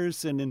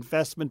lawyers and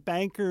investment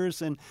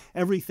bankers and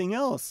everything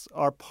else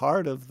are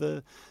part of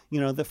the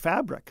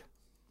fabric.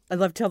 I'd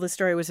love to tell this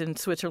story. I was in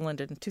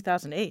Switzerland in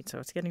 2008, so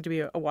it's getting to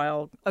be a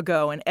while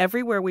ago. And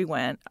everywhere we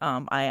went,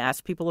 I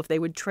asked people if they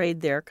would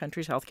trade their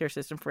country's healthcare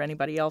system for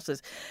anybody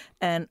else's.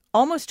 And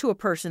almost to a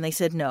person, they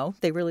said no.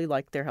 They really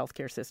liked their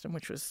healthcare system,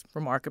 which was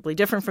remarkably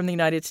different from the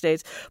United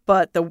States.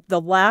 But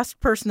the last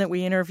person that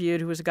we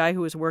interviewed, who was a guy who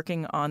was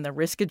working on the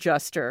risk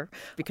adjuster,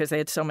 because they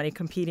had so many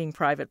competing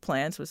private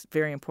plans, was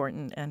very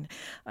important. And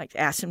I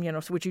asked him,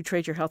 so would you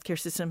trade your healthcare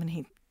system? And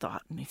he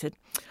thought, and he said,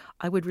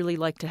 I would really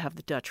like to have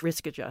the Dutch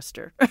risk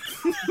adjuster.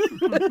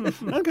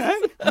 Okay.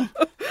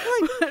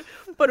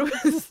 But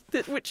it was,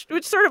 which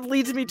sort of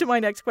leads me to my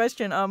next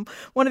question.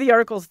 One of the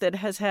articles that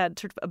has had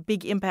sort of a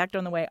big impact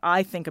on the way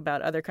I think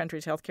about other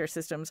countries' healthcare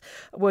systems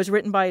was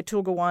written by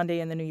Atul Gawande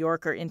in The New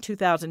Yorker in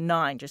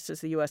 2009, just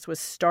as the U.S. was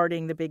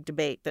starting the big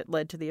debate that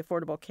led to the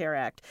Affordable Care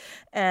Act.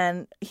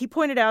 And he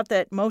pointed out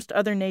that most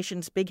other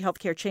nations' big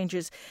healthcare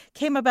changes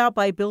came about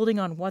by building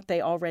on what they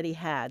already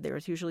had. There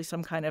was usually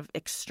some kind of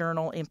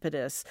external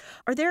impetus.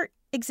 Are there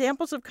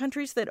examples of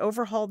countries that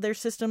overhauled their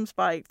systems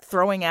by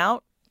throwing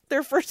out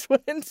their first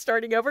one and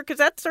starting over? Because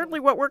that's certainly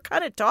what we're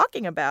kind of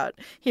talking about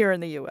here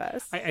in the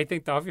U.S. I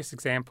think the obvious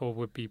example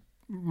would be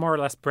more or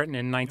less Britain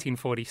in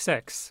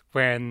 1946,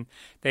 when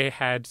they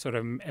had sort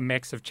of a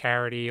mix of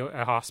charity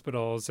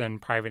hospitals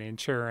and private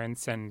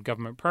insurance and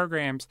government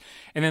programs.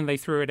 And then they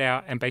threw it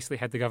out and basically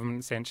had the government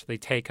essentially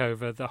take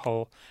over the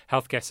whole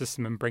healthcare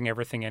system and bring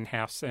everything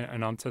in-house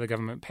and onto the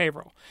government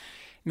payroll.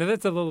 Now,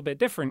 that's a little bit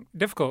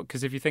difficult,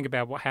 because if you think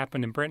about what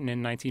happened in Britain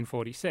in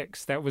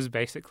 1946, that was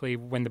basically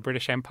when the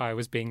British Empire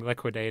was being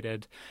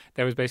liquidated.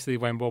 That was basically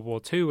when World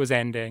War II was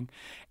ending.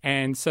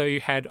 And so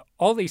you had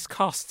all these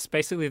costs,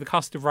 basically the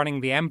cost of running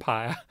the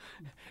empire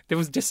that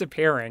was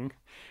disappearing.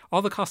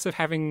 All the costs of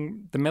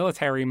having the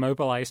military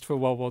mobilized for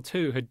World War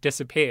II had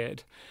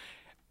disappeared.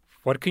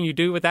 What can you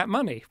do with that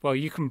money? Well,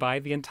 you can buy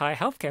the entire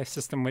healthcare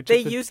system. Which they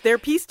used their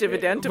peace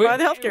dividend to buy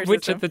the healthcare system.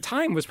 Which at the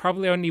time was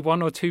probably only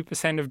 1 or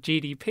 2% of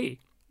GDP.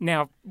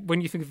 Now,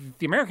 when you think of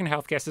the American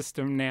healthcare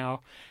system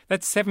now,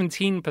 that's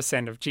 17%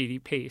 of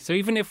GDP. So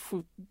even if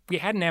we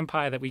had an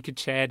empire that we could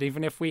shed,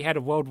 even if we had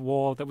a world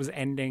war that was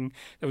ending,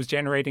 that was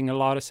generating a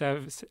lot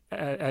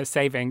of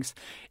savings,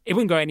 it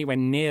wouldn't go anywhere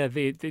near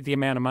the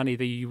amount of money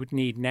that you would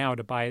need now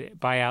to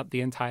buy out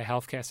the entire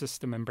healthcare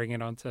system and bring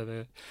it onto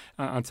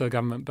the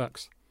government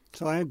books.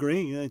 So I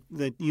agree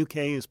that UK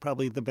is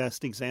probably the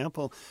best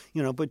example,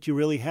 but you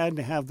really had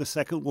to have the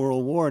Second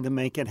World War to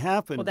make it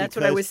happen. Well, that's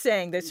what I was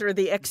saying. That's sort of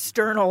the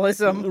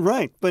externalism.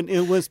 Right. But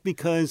it was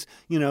because,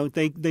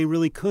 they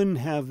really couldn't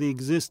have the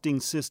existing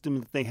system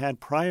that they had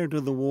prior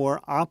to the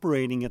war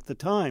operating at the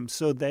time.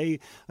 So they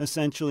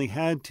essentially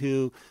had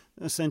to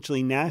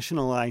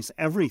nationalize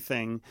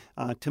everything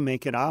to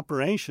make it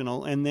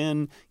operational. And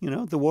then,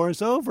 the war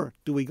is over.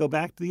 Do we go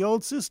back to the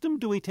old system?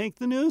 Do we take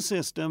the new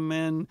system?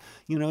 And,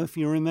 if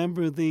you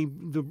remember the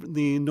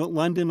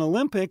London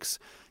Olympics,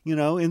 in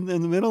the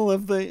middle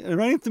of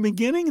right at the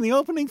beginning, the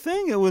opening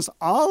thing, it was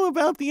all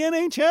about the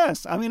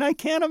NHS. I mean, I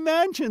can't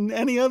imagine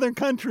any other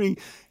country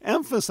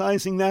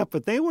emphasizing that,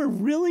 but they were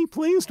really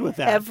pleased with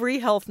that. Every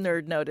health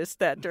nerd noticed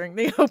that during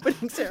the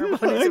opening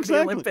ceremonies of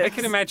the Olympics. I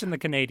can imagine the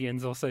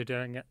Canadians also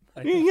doing it.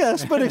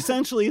 Yes, but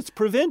essentially it's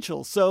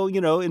provincial. So,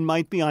 it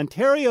might be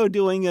Ontario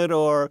doing it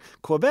or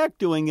Quebec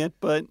doing it,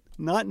 but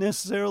not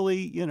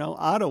necessarily,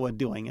 Ottawa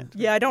doing it.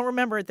 Yeah, I don't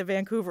remember at the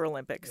Vancouver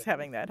Olympics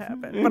having that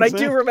happen, but I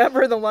do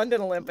remember the London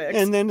Olympics.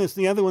 And then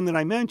the other one that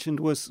I mentioned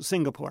was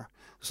Singapore.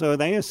 So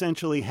they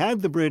essentially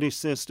had the British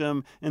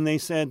system, and they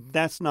said,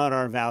 that's not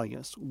our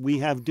values. We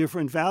have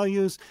different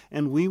values,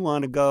 and we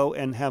want to go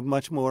and have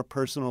much more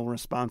personal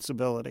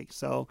responsibility.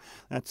 So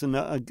that's an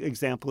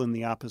example in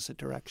the opposite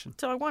direction.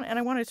 So I want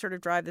to sort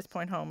of drive this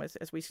point home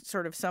as we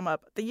sort of sum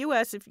up. The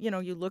U.S., if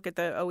you look at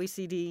the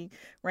OECD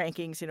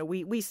rankings,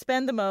 we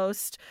spend the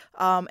most,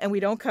 and we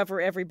don't cover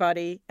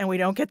everybody, and we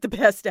don't get the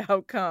best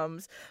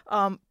outcomes.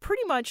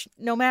 Pretty much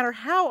no matter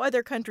how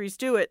other countries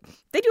do it,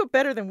 they do it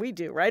better than we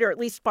do, right? Or at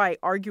least by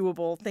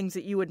arguable things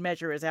that you would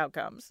measure as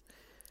outcomes.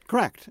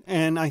 Correct.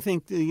 And I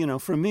think,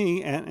 for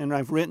me, and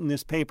I've written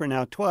this paper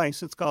now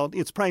twice, it's called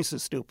It's Price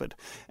is Stupid.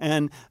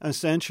 And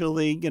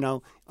essentially,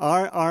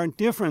 our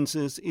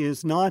differences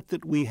is not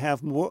that we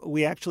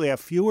actually have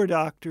fewer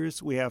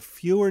doctors, we have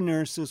fewer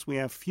nurses, we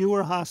have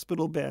fewer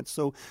hospital beds.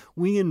 So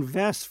we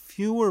invest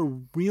fewer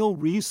real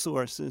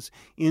resources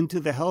into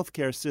the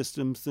healthcare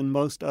systems than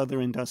most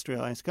other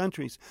industrialized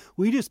countries.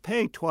 We just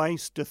pay 2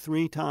 to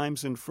 3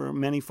 times, and for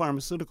many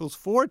pharmaceuticals,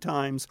 4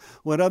 times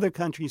what other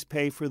countries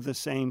pay for the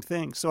same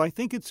thing. So I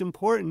think it's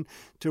important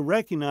to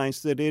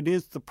recognize that it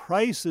is the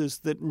prices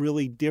that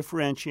really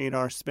differentiate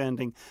our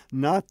spending,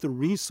 not the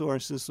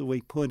resources that we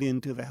put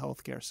into the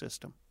healthcare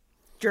system.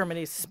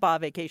 Germany's spa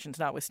vacations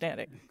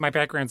notwithstanding. My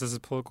background as a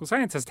political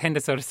scientist tend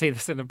to sort of see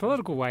this in a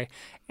political way.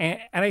 And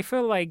I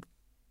feel like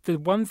the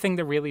one thing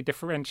that really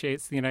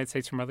differentiates the United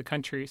States from other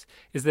countries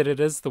is that it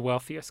is the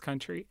wealthiest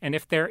country. And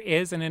if there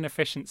is an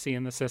inefficiency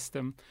in the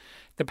system,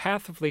 the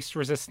path of least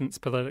resistance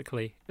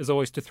politically is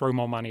always to throw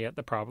more money at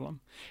the problem.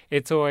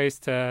 It's always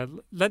to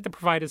let the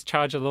providers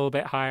charge a little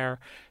bit higher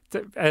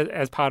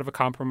as part of a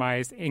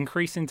compromise,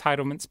 increase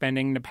entitlement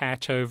spending to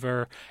patch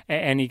over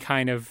any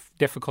kind of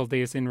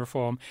difficulties in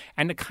reform,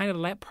 and to kind of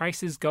let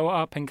prices go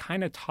up and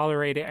kind of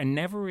tolerate it and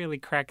never really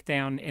crack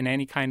down in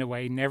any kind of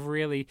way, never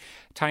really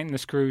tighten the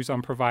screws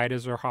on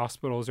providers or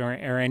hospitals or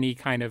any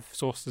kind of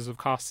sources of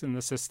costs in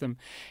the system.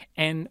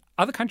 And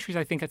other countries,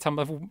 I think, at some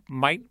level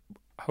might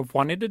have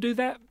wanted to do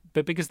that,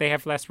 but because they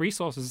have less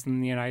resources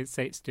than the United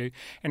States do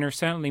and are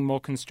certainly more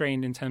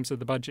constrained in terms of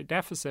the budget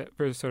deficit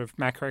for sort of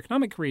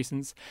macroeconomic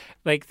reasons,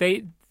 like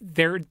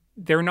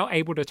they're not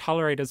able to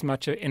tolerate as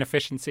much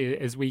inefficiency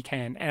as we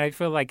can. And I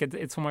feel like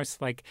it's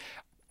almost like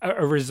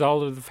a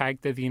result of the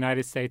fact that the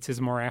United States is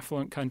a more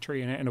affluent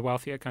country and a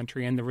wealthier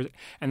country, and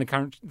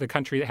the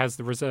country that has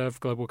the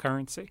reserve global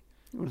currency.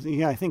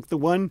 Yeah, I think the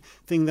one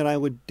thing that I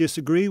would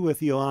disagree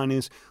with you on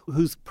is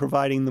who's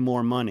providing the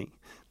more money.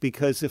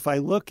 Because if I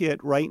look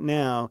at right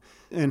now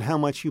and how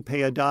much you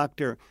pay a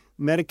doctor,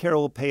 Medicare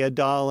will pay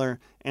 $1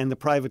 and the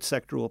private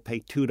sector will pay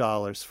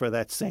 $2 for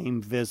that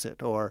same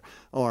visit or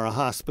a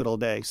hospital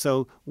day.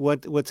 So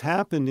what's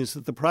happened is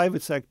that the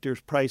private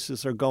sector's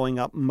prices are going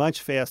up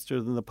much faster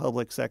than the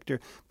public sector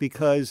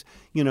because,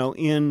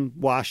 in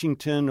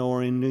Washington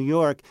or in New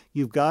York,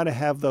 you've got to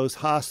have those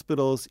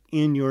hospitals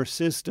in your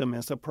system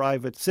as a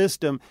private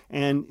system,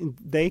 and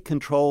they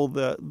control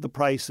the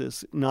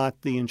prices,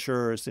 not the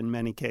insurers in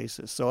many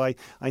cases. So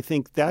I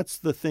think that's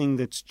the thing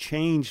that's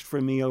changed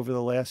for me over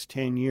the last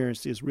 10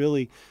 years is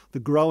really the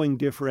growing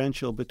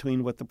differential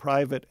between what the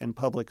private and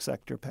public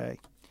sector pay.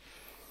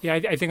 Yeah,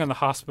 I think on the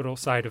hospital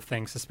side of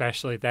things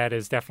especially, that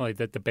is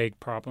definitely the big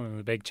problem and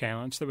the big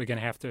challenge that we're going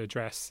to have to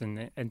address.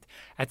 And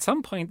at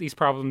some point, these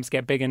problems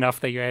get big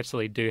enough that you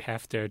actually do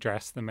have to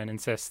address them and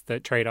insist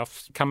that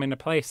trade-offs come into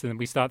place and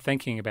we start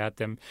thinking about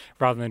them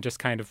rather than just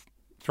kind of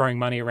throwing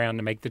money around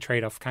to make the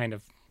trade-off kind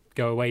of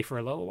go away for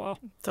a little while.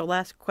 So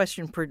last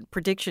question,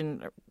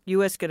 prediction,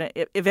 U.S. going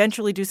to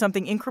eventually do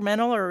something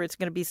incremental, or it's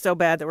going to be so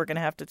bad that we're going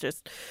to have to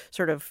just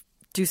sort of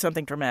do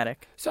something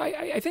dramatic? So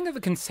I think at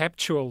the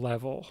conceptual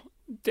level,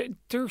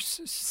 there's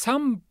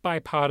some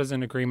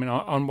bipartisan agreement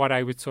on what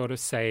I would sort of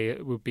say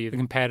would be the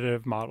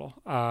competitive model.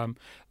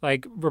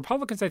 Like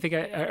Republicans, I think,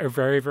 are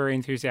very, very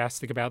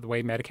enthusiastic about the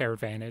way Medicare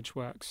Advantage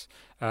works,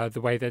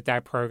 the way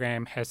that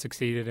program has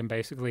succeeded in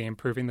basically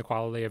improving the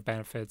quality of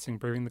benefits,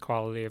 improving the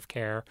quality of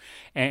care,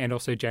 and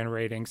also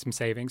generating some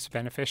savings for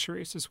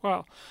beneficiaries as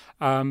well.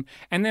 And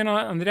then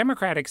on the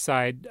Democratic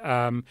side,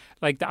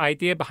 like the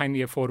idea behind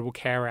the Affordable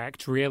Care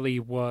Act really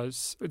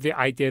was the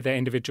idea that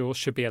individuals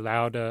should be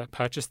allowed to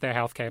purchase their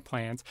healthcare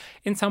plans,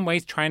 in some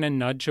ways trying to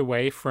nudge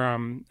away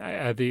from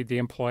the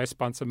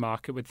employer-sponsored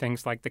market with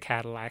things like the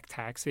Cadillac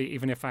tax.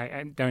 Even if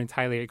I don't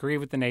entirely agree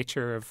with the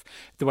nature of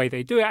the way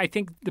they do it, I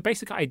think the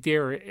basic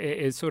idea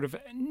is sort of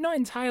not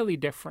entirely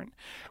different.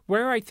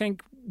 Where I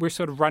think we're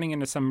sort of running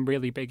into some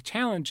really big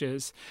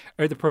challenges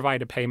are the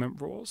provider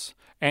payment rules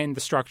and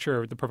the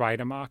structure of the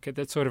provider market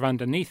that's sort of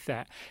underneath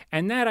that.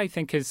 And that, I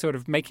think, is sort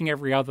of making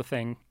every other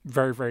thing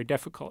very, very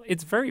difficult.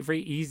 It's very,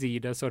 very easy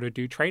to sort of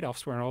do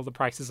trade-offs when all the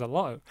prices are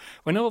low.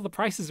 When all the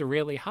prices are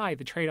really high,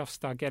 the trade-offs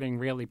start getting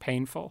really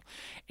painful.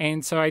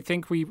 And so I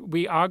think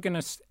we are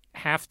going to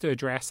have to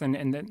address, and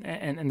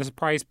the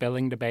surprise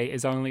billing debate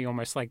is only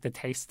almost like the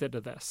taster to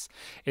this.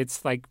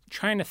 It's like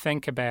trying to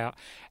think about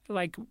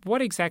like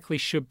what exactly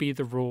should be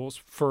the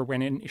rules for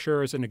when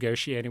insurers are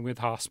negotiating with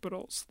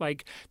hospitals.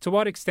 Like to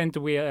what extent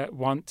do we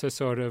want to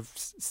sort of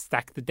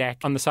stack the deck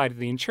on the side of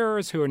the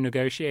insurers who are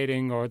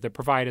negotiating or the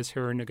providers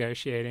who are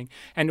negotiating,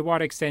 and to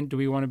what extent do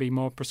we want to be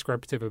more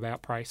prescriptive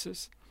about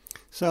prices?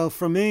 So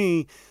for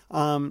me,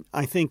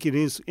 I think it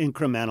is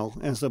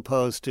incremental as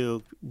opposed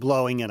to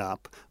blowing it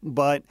up.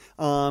 But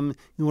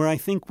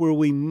where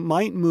we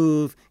might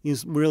move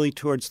is really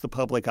towards the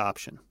public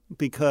option,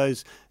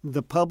 because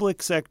the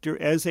public sector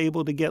is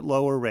able to get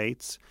lower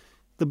rates.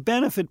 The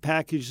benefit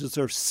packages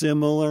are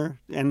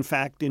similar. In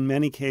fact, in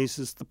many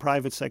cases, the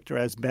private sector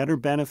has better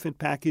benefit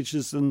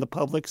packages than the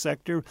public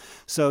sector.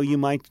 So you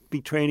might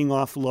be trading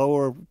off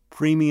lower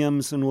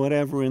premiums and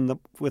whatever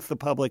with the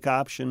public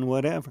option,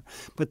 whatever.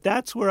 But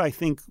that's where I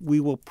think we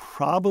will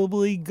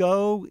probably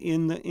go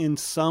in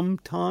some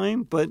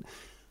time. But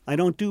I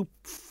don't do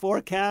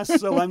forecasts,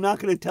 so I'm not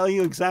going to tell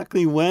you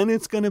exactly when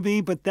it's going to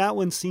be, but that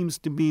one seems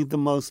to be the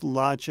most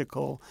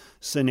logical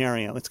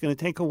scenario. It's going to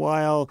take a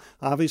while.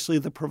 Obviously,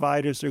 the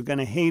providers are going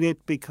to hate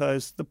it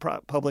because the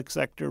public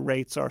sector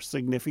rates are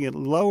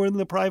significantly lower than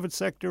the private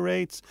sector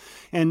rates.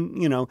 And,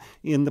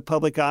 in the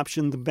public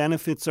option, the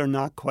benefits are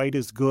not quite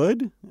as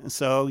good.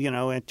 So,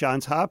 at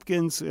Johns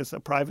Hopkins, as a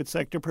private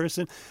sector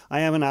person,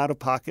 I have an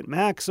out-of-pocket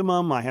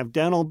maximum. I have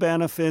dental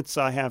benefits.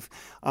 I have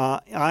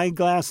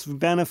eyeglass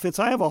benefits.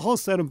 I have a whole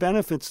set of benefits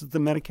that the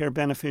Medicare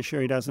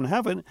beneficiary doesn't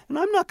have. And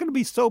I'm not going to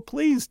be so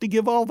pleased to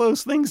give all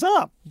those things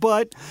up.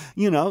 But,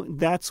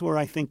 that's where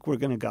I think we're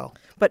going to go.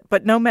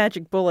 But no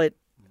magic bullet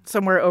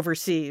somewhere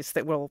overseas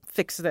that will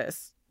fix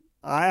this.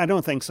 I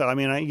don't think so. I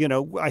mean,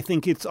 I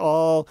think it's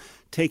all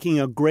taking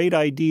a great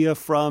idea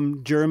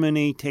from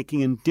Germany,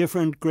 taking a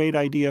different great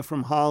idea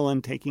from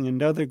Holland, taking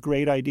another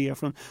great idea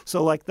from...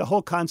 So like the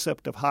whole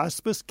concept of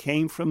hospice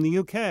came from the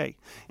UK.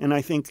 And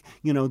I think,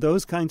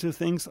 those kinds of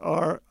things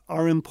are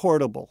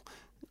importable.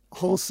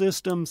 Whole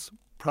systems,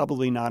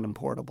 probably not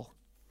importable.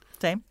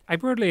 Same. I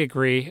broadly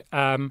agree.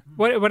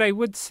 What I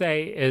would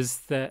say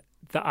is that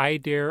the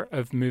idea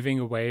of moving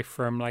away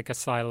from like a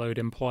siloed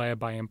employer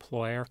by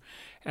employer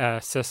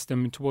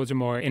system towards a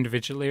more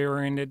individually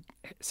oriented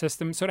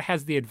system sort of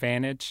has the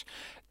advantage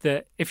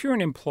that if you're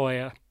an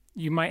employer,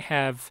 you might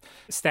have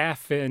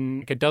staff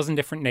in a dozen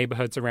different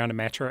neighborhoods around a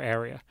metro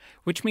area,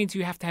 which means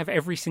you have to have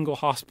every single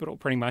hospital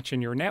pretty much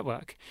in your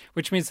network,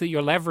 which means that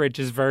your leverage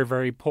is very,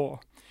 very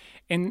poor.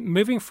 And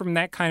moving from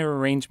that kind of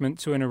arrangement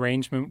to an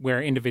arrangement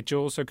where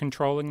individuals are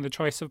controlling the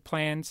choice of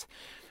plans,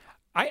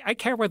 I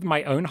care whether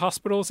my own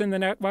hospital's in the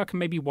network and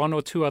maybe one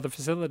or two other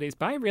facilities,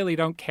 but I really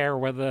don't care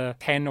whether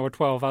 10 or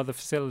 12 other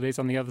facilities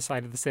on the other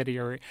side of the city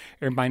are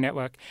in my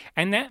network.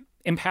 And that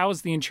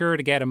empowers the insurer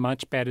to get a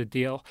much better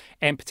deal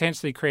and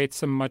potentially creates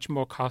some much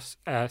more cost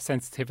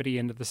sensitivity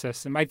into the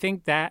system. I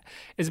think that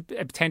is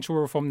a potential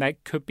reform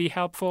that could be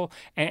helpful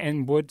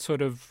and would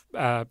sort of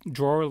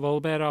draw a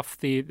little bit off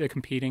the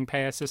competing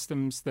payer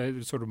systems,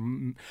 the sort of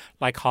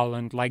like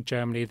Holland, like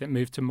Germany, that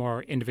move to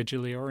more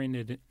individually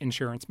oriented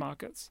insurance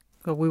markets.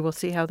 Well, we will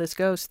see how this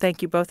goes.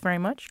 Thank you both very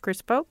much.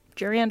 Chris Pope,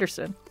 Jerry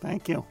Anderson.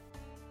 Thank you.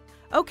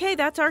 Okay,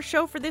 that's our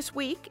show for this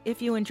week.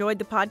 If you enjoyed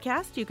the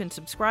podcast, you can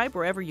subscribe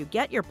wherever you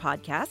get your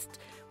podcasts.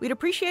 We'd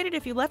appreciate it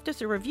if you left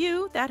us a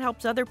review. That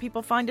helps other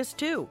people find us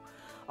too.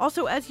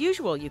 Also, as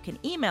usual, you can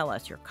email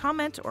us your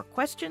comments or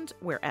questions.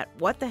 We're at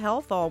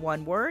whatthehealth, all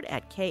one word,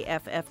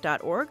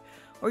 @kff.org.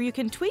 Or you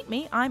can tweet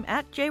me. I'm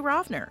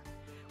 @jrovner.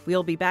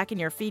 We'll be back in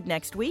your feed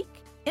next week.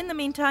 In the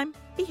meantime,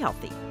 be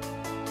healthy.